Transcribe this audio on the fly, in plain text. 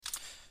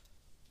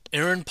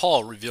Aaron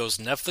Paul reveals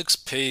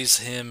Netflix pays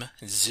him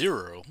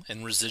zero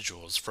in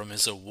residuals from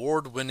his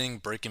award-winning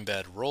Breaking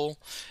Bad role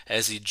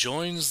as he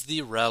joins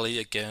the rally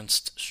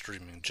against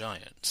streaming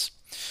giants.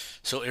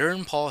 So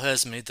Aaron Paul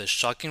has made the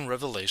shocking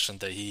revelation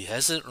that he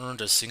hasn't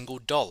earned a single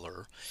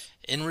dollar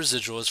in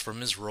residuals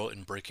from his role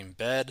in Breaking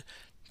Bad,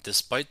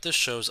 despite the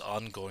show's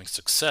ongoing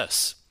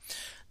success.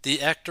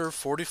 The actor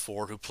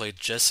 44 who played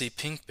Jesse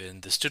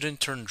Pinkman, the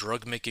student turned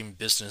drug making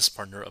business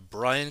partner of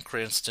Bryan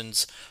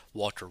Cranston's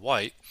Walter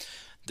White,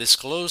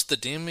 disclosed the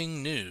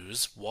damning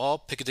news while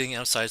picketing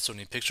outside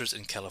Sony Pictures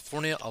in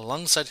California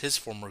alongside his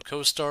former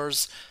co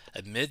stars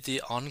amid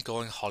the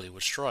ongoing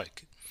Hollywood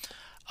strike.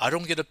 I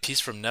don't get a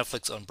piece from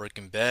Netflix on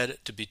Breaking Bad,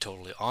 to be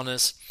totally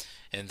honest,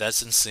 and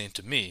that's insane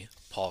to me,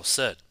 Paul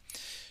said.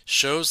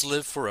 Shows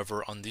live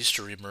forever on these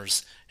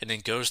streamers and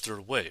it goes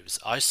through waves.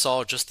 I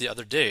saw just the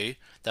other day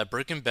that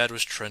Breaking Bad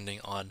was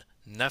trending on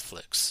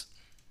Netflix.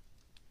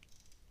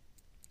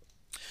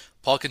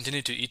 Paul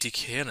continued to ET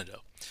Canada.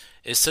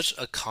 It's such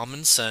a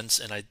common sense,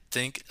 and I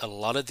think a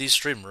lot of these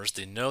streamers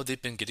they know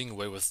they've been getting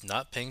away with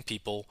not paying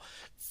people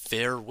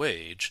fair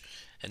wage,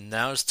 and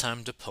now it's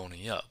time to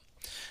pony up.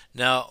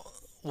 Now,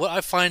 what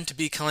I find to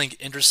be kind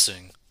of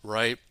interesting,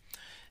 right?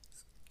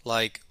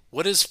 Like,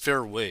 what is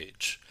fair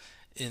wage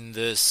in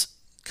this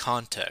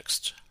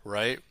context,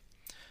 right?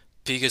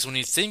 Because when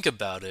you think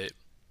about it,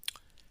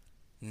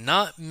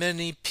 not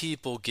many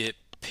people get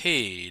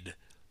paid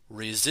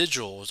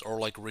residuals or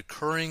like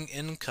recurring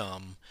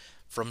income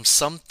from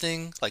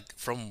something like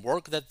from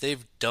work that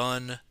they've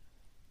done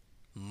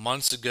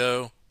months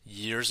ago,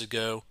 years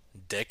ago,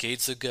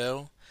 decades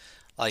ago.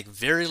 Like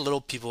very little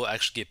people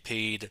actually get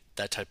paid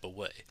that type of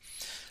way.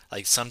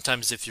 Like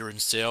sometimes if you're in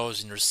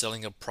sales and you're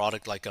selling a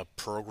product like a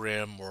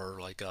program or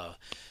like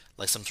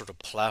some sort of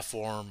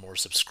platform or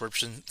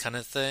subscription kind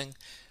of thing,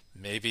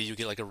 maybe you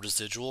get like a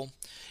residual.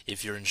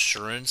 If you're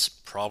insurance,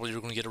 probably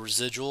you're going to get a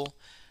residual.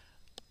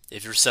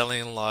 If you're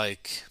selling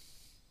like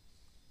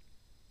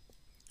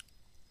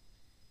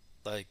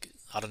I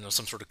don't know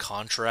some sort of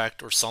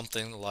contract or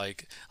something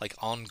like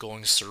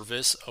ongoing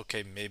service,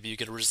 okay, maybe you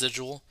get a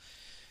residual.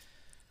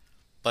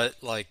 But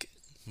like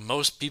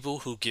most people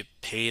who get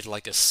paid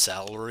like a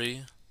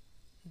salary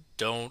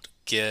don't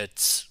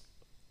get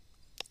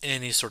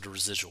any sort of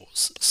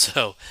residuals.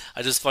 So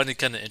I just find it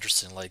kind of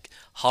interesting. Like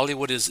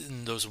Hollywood is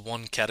in those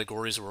one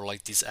categories where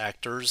like these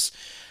actors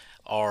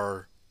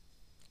are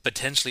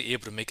potentially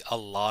able to make a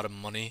lot of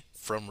money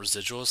from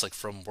residuals, like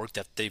from work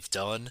that they've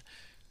done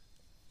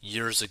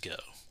years ago.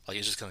 Like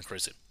it's just kind of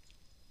crazy.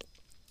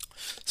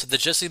 So the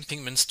Jesse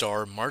Pinkman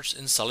star marched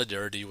in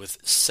solidarity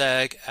with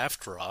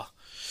SAG-AFTRA,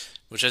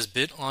 which has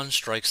been on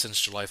strike since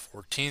July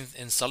 14th,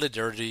 in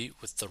solidarity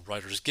with the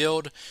Writers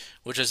Guild,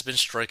 which has been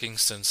striking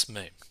since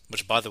May.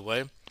 Which, by the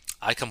way,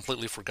 I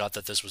completely forgot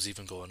that this was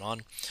even going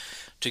on.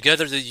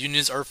 Together, the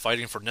unions are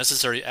fighting for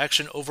necessary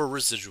action over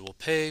residual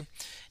pay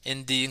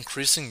and the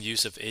increasing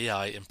use of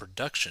AI in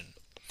production.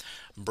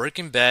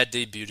 Breaking Bad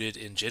debuted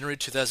in January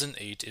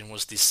 2008 and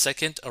was the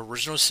second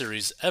original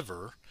series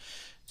ever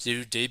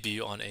to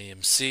debut on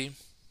AMC,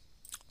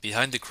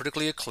 behind the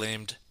critically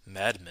acclaimed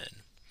Mad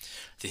Men.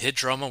 The hit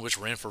drama, which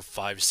ran for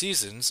 5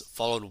 seasons,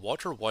 followed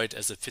Walter White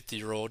as a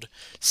 50-year-old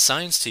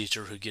science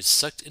teacher who gets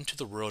sucked into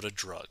the world of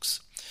drugs.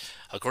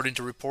 According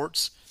to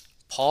reports,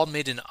 Paul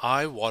made an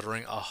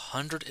eye-watering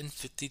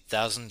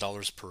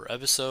 $150,000 per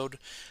episode,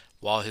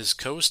 while his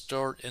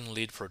co-star and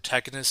lead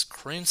protagonist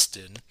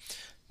Cranston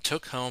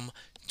took home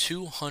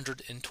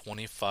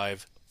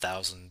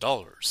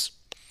 $225,000.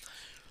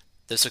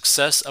 The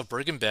success of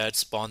Breaking Bad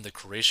spawned the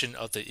creation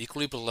of the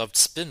equally beloved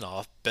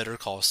spin-off Better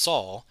Call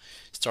Saul,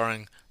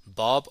 starring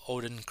Bob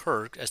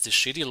Odenkirk as the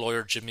shady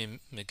lawyer Jimmy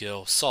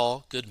McGill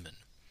Saul Goodman.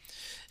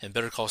 And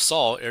Better Call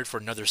Saul aired for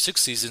another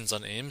 6 seasons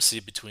on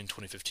AMC between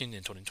 2015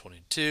 and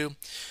 2022,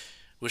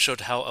 which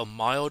showed how a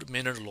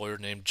mild-mannered lawyer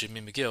named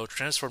Jimmy McGill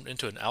transformed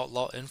into an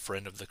outlaw and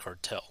friend of the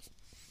cartel.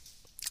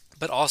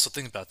 But also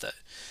think about that.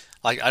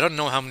 Like, I don't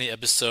know how many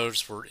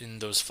episodes were in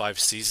those 5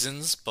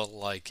 seasons, but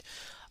like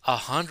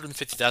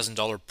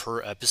 $150,000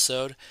 per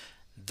episode,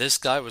 this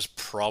guy was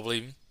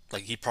probably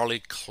like he probably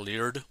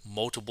cleared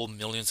multiple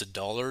millions of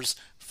dollars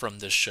from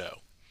this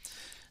show.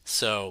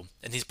 So,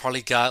 and he's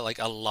probably got like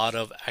a lot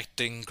of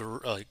acting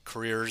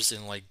careers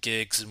and like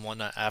gigs and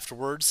whatnot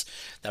afterwards.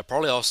 That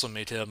probably also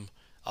made him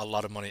a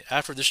lot of money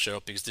after this show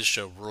because this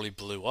show really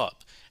blew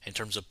up in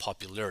terms of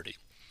popularity.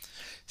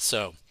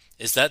 So,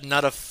 is that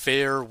not a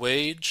fair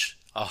wage?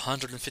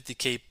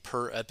 150K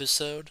per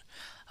episode?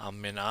 I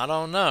mean, I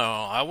don't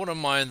know. I wouldn't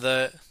mind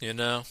that.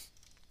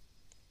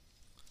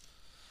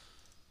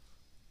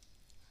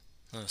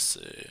 Let's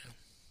see.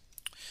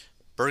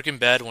 Breaking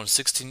Bad won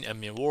 16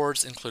 Emmy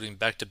Awards, including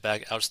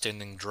back-to-back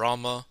Outstanding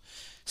Drama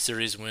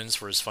Series wins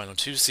for his final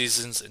 2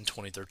 seasons in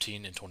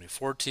 2013 and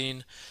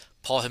 2014.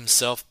 Paul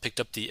himself picked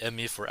up the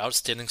Emmy for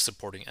Outstanding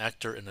Supporting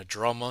Actor in a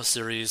Drama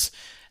Series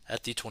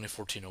at the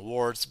 2014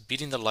 awards,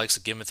 beating the likes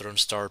of Game of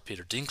Thrones star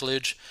Peter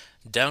Dinklage,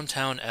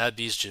 Downtown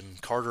Abbey's Jim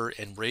Carter,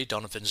 and Ray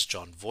Donovan's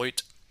Jon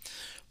Voight.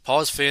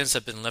 Paul's fans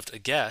have been left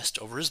aghast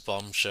over his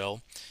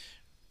bombshell,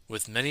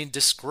 with many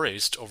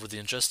disgraced over the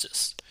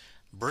injustice.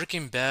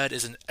 Breaking Bad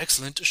is an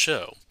excellent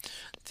show.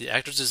 The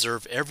actors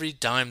deserve every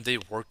dime they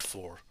worked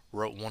for,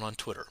 wrote one on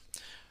Twitter.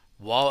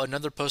 While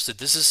another posted,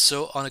 "This is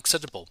so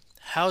unacceptable.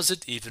 How is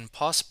it even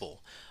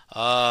possible?"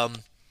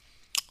 Um,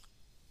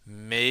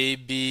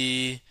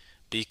 Maybe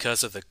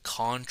because of the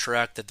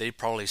contract that they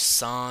probably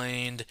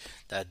signed,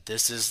 that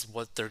this is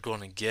what they're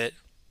going to get.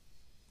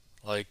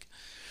 Like,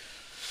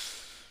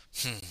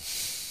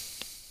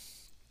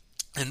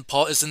 and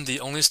Paul isn't the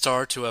only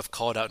star to have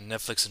called out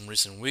Netflix in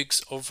recent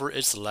weeks over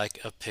its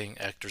lack of paying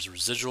actors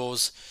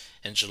residuals.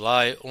 In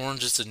July,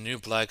 Orange is the New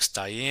Black's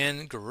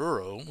Diane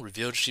Guerrero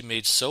revealed she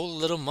made so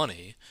little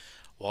money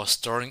while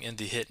starring in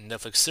the hit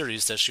Netflix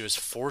series that she was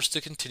forced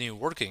to continue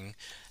working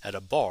at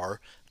a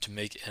bar to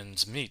make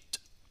ends meet.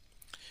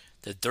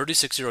 The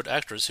 36-year-old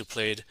actress who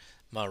played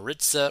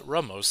Maritza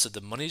Ramos said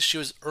the money she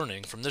was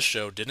earning from the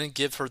show didn't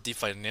give her the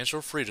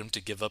financial freedom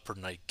to give up her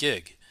night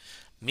gig.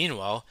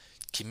 Meanwhile,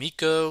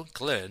 Kimiko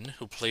Glenn,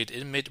 who played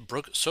inmate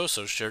Brooke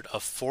Soso, shared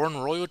a foreign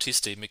royalty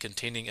statement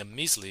containing a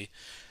measly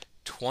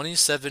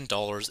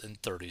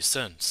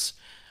 $27.30,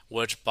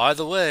 which, by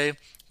the way,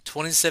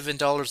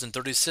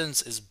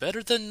 $27.30 is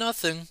better than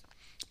nothing.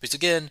 Because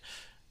again,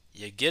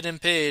 you're getting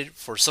paid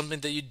for something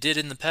that you did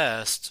in the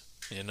past,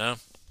 you know?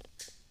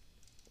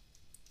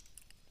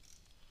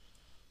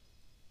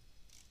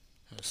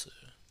 Let's see.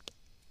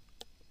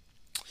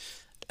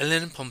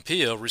 Ellen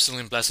Pompeo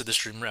recently blasted the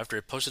streamer after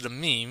it posted a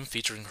meme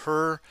featuring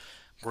her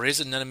Grey's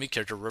Anatomy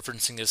character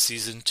referencing a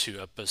season 2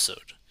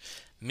 episode.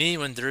 "Me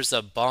when there's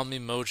a bomb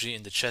emoji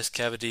in the chest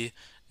cavity,"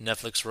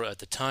 Netflix wrote at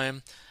the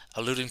time,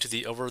 alluding to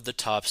the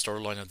over-the-top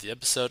storyline of the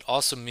episode.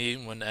 "Also me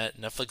when at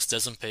Netflix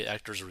doesn't pay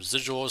actors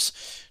residuals,"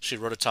 she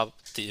wrote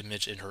atop the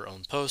image in her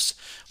own post,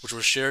 which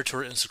was shared to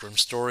her Instagram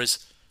stories.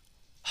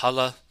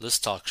 "Holla, let's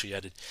talk," she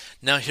added.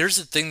 Now here's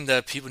the thing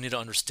that people need to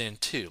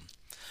understand too.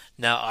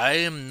 Now I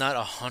am not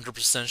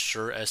 100%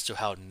 sure as to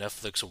how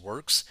Netflix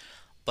works,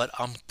 but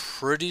I'm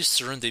pretty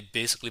certain they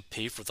basically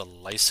pay for the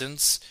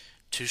license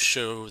to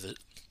show the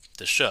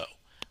show,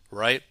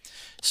 right?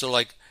 So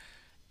like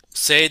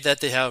say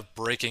that they have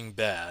Breaking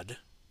Bad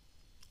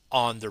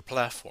on their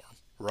platform,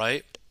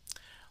 right?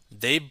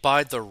 They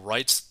buy the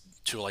rights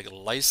to like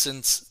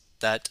license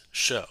that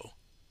show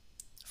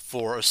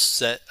for a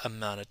set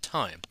amount of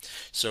time.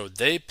 So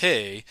they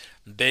pay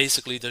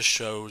basically the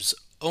show's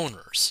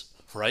owners,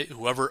 right?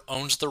 Whoever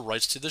owns the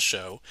rights to the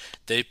show,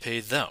 they pay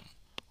them,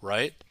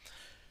 right?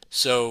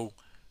 So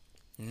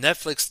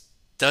Netflix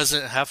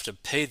doesn't have to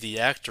pay the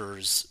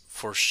actors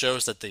for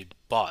shows that they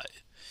buy,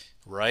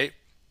 right?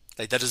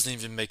 Like that doesn't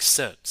even make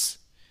sense.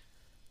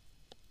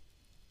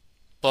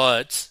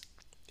 But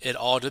it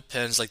all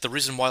depends. Like the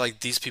reason why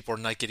like these people are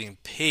not getting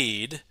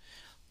paid,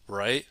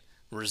 right?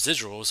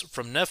 Residuals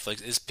from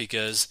Netflix is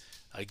because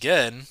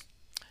again,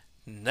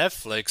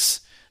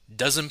 Netflix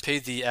doesn't pay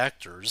the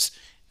actors,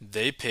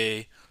 they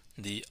pay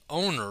the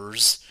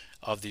owners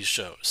of these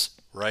shows,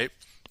 right?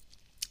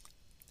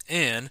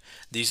 And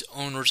these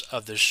owners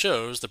of the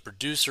shows, the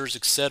producers,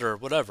 etc.,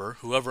 whatever,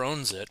 whoever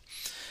owns it,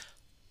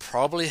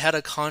 probably had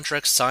a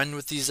contract signed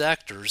with these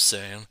actors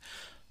saying,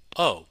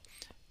 "Oh,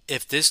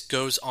 if this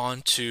goes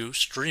on to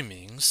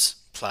streamings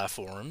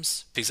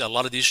platforms, because a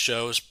lot of these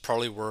shows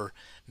probably were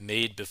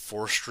made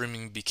before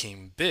streaming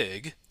became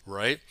big,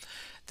 right?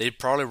 They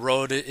probably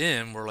wrote it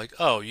in where like,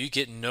 oh, you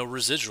get no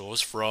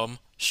residuals from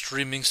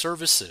streaming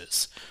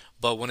services.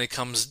 But when it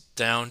comes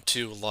down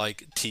to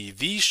like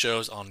TV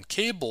shows on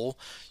cable,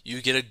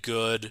 you get a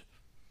good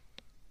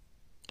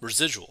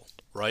residual,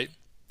 right?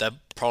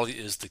 That probably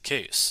is the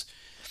case.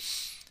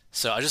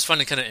 So I just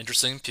find it kind of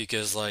interesting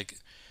because like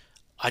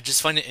I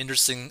just find it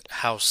interesting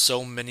how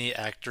so many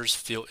actors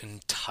feel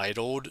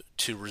entitled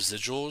to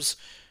residuals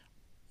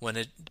when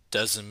it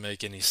doesn't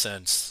make any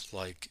sense,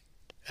 like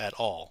at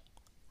all,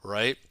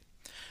 right?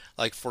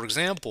 Like, for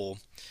example,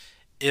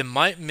 it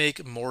might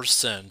make more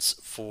sense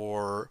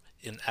for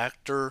an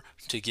actor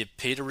to get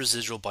paid a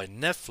residual by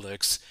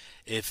Netflix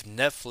if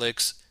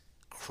Netflix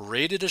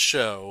created a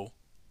show,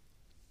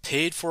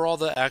 paid for all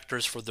the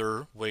actors for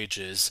their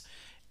wages,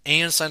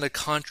 and signed a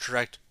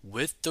contract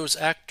with those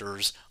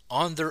actors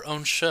on their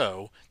own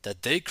show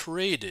that they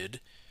created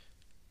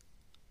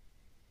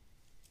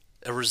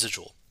a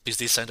residual because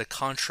they signed a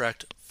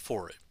contract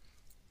for it.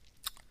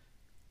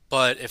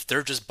 But if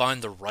they're just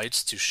buying the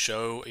rights to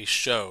show a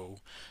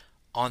show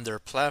on their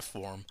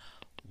platform,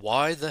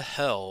 why the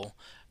hell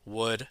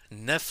would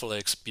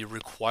Netflix be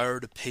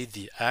required to pay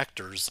the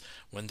actors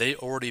when they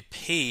already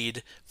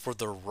paid for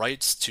the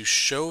rights to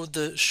show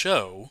the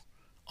show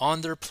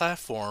on their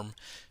platform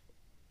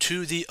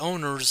to the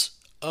owners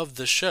of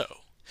the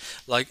show?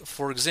 Like,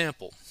 for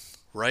example,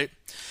 right?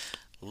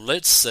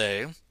 Let's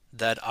say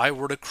that I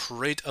were to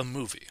create a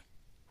movie,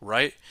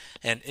 right?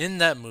 And in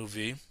that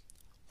movie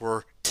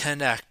were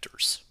 10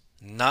 actors,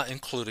 not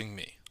including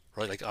me,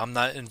 right? Like, I'm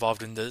not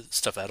involved in the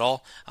stuff at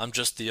all. I'm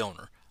just the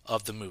owner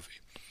of the movie.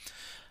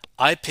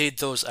 I paid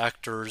those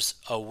actors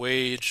a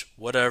wage,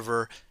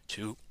 whatever,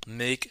 to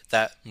make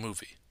that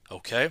movie,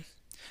 okay?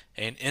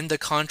 And in the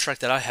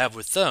contract that I have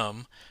with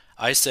them,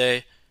 I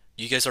say,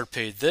 you guys are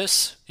paid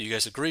this, you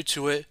guys agree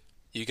to it,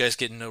 you guys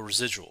get no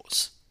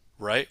residuals,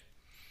 right?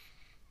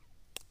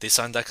 They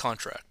signed that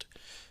contract.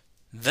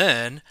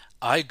 Then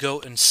I go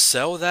and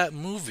sell that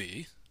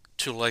movie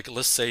to, like,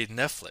 let's say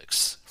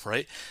Netflix,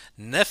 right?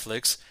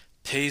 Netflix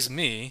pays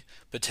me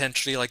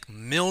potentially like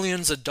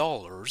millions of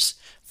dollars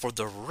for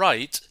the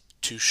right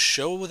to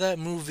show that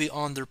movie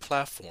on their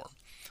platform.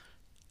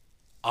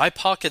 I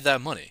pocket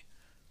that money.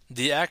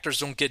 The actors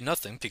don't get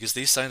nothing because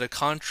they signed a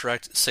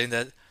contract saying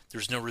that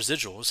there's no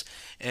residuals,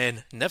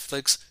 and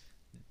Netflix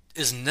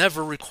is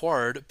never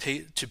required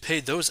to pay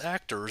those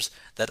actors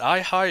that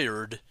I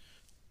hired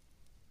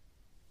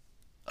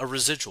a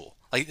residual.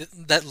 Like,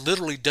 that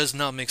literally does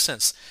not make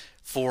sense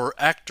for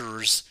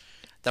actors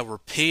that were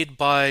paid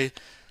by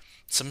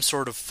some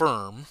sort of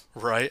firm,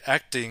 right?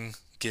 Acting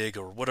gig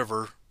or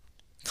whatever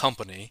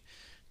company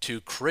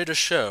to create a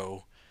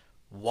show.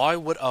 Why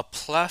would a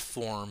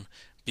platform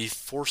be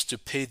forced to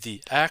pay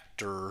the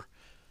actor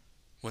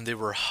when they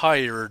were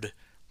hired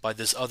by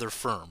this other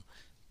firm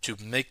to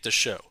make the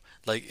show?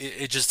 Like,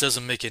 it just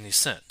doesn't make any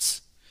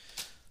sense.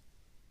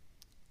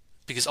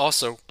 Because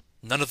also,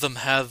 none of them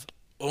have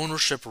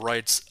ownership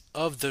rights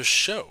of the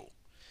show.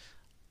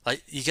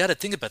 Like, you got to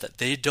think about that.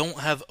 They don't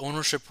have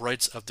ownership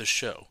rights of the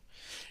show.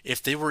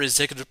 If they were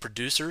executive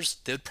producers,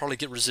 they'd probably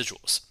get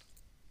residuals.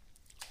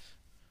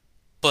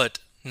 But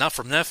not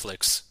from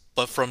Netflix,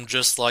 but from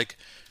just like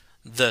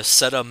the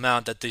set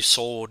amount that they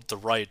sold the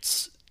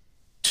rights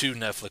to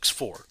Netflix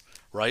for,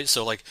 right?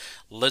 So, like,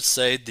 let's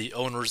say the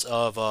owners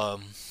of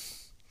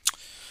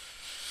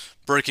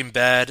Breaking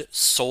Bad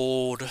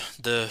sold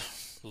the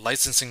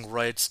licensing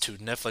rights to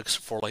Netflix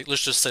for, like,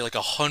 let's just say like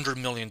 $100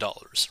 million,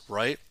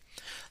 right?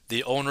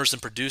 The owners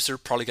and producer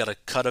probably got a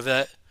cut of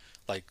that,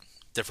 like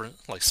different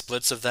like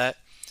splits of that,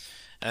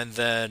 and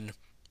then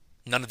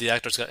none of the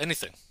actors got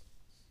anything,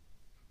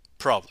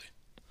 probably,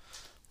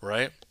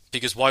 right?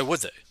 Because why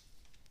would they?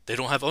 They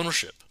don't have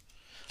ownership.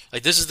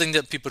 Like, this is the thing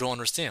that people don't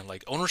understand.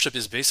 Like, ownership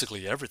is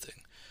basically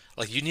everything.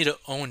 Like, you need to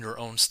own your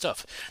own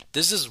stuff.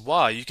 This is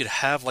why you could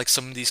have like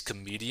some of these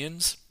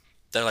comedians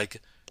that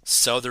like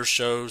sell their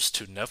shows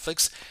to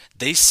Netflix.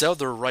 They sell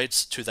their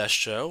rights to that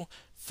show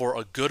for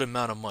a good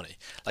amount of money.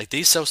 Like,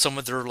 they sell some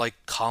of their like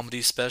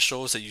comedy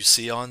specials that you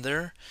see on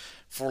there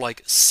for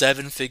like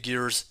seven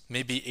figures,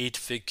 maybe eight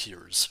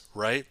figures,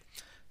 right?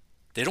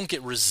 They don't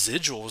get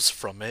residuals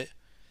from it.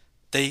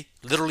 They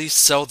literally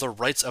sell the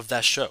rights of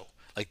that show.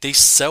 Like, they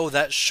sell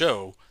that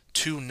show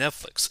to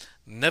Netflix.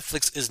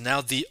 Netflix is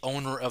now the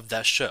owner of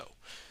that show,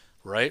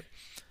 right?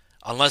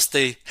 Unless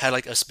they had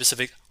like a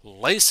specific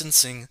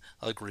licensing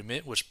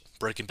agreement, which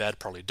Breaking Bad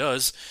probably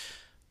does,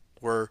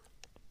 where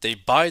they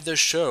buy the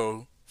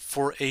show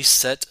for a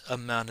set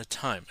amount of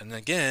time. And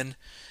again,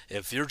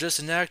 if you're just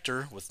an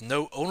actor with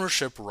no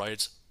ownership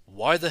rights,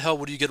 why the hell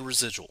would you get a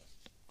residual?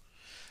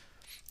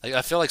 Like,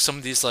 I feel like some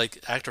of these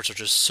like actors are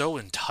just so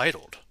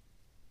entitled.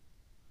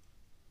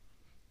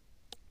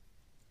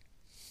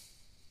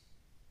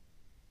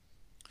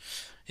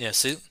 Yeah,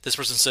 see, this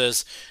person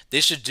says they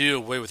should do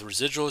away with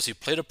residuals. You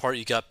played a part,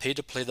 you got paid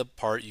to play the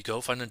part, you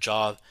go find a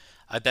job.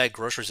 I bag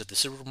groceries at the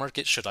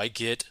supermarket. Should I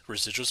get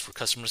residuals for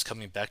customers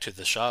coming back to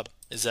the shop?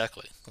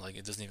 Exactly. Like,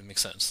 it doesn't even make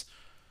sense.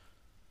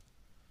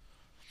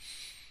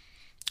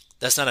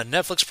 That's not a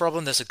Netflix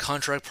problem, that's a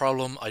contract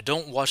problem. I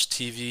don't watch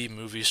TV,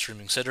 movies,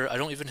 streaming, etc. I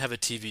don't even have a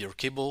TV or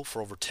cable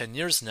for over 10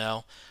 years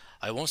now.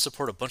 I won't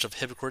support a bunch of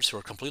hypocrites who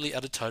are completely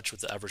out of touch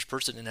with the average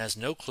person and has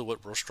no clue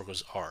what real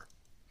struggles are.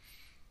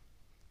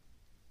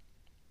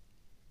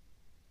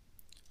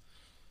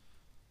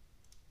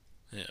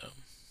 Yeah.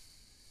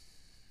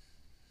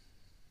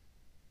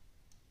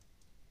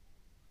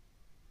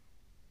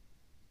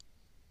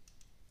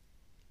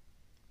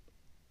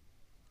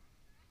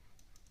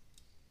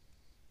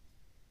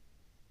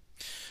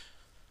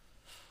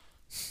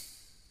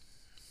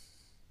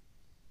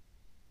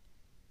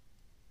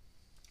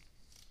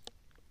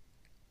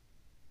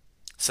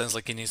 Sounds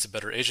like he needs a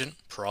better agent?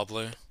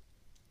 Probably.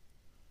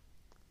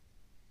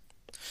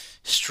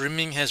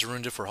 Streaming has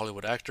ruined it for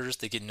Hollywood actors.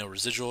 They get no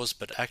residuals,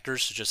 but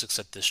actors should just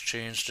accept this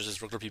change, just as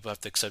regular people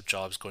have to accept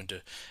jobs going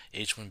to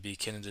H-1B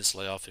candidates,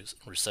 layoff,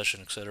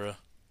 recession, etc.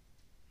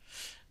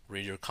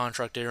 Read your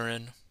contract,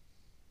 Aaron.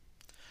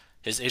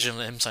 His agent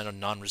let him sign a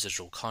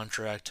non-residual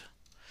contract.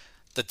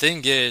 The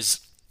thing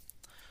is,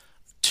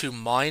 to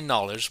my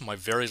knowledge, my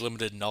very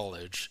limited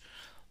knowledge,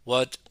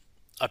 what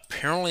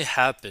apparently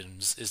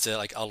happens is that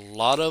like a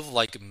lot of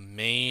like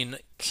main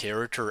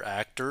character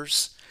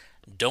actors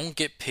don't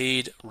get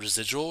paid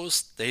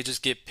residuals. They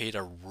just get paid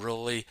a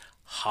really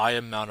high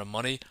amount of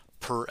money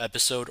per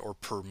episode or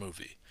per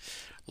movie.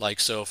 Like,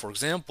 so for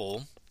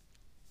example,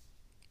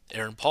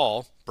 Aaron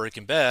Paul,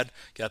 Breaking Bad,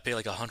 got paid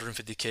like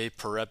 150K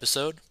per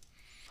episode.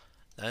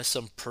 That's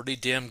some pretty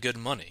damn good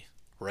money,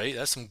 right?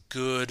 That's some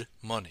good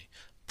money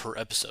per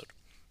episode.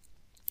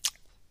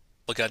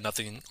 But got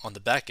nothing on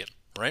the back end,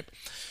 right?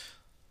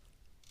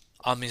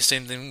 I mean,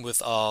 same thing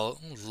with Law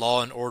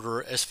and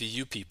Order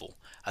SVU people.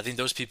 I think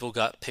those people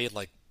got paid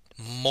like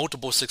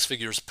multiple six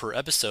figures per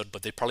episode,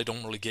 but they probably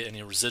don't really get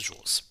any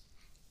residuals.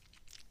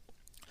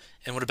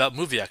 And what about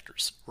movie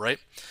actors, right?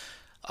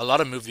 A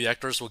lot of movie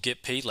actors will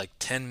get paid like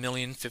 10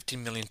 million,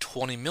 15 million,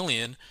 20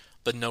 million,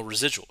 but no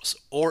residuals.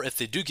 Or if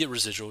they do get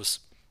residuals,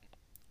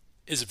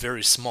 it's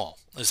very small.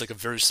 It's like a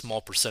very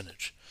small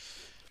percentage.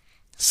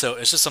 So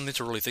it's just something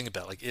to really think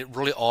about. Like it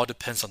really all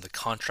depends on the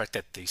contract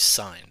that they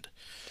signed.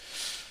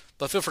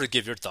 But feel free to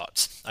give your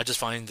thoughts. I just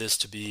find this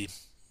to be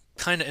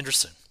kind of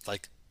interesting.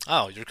 Like,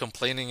 oh, you're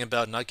complaining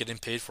about not getting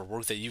paid for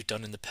work that you've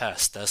done in the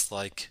past. That's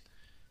like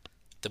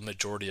the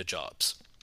majority of jobs.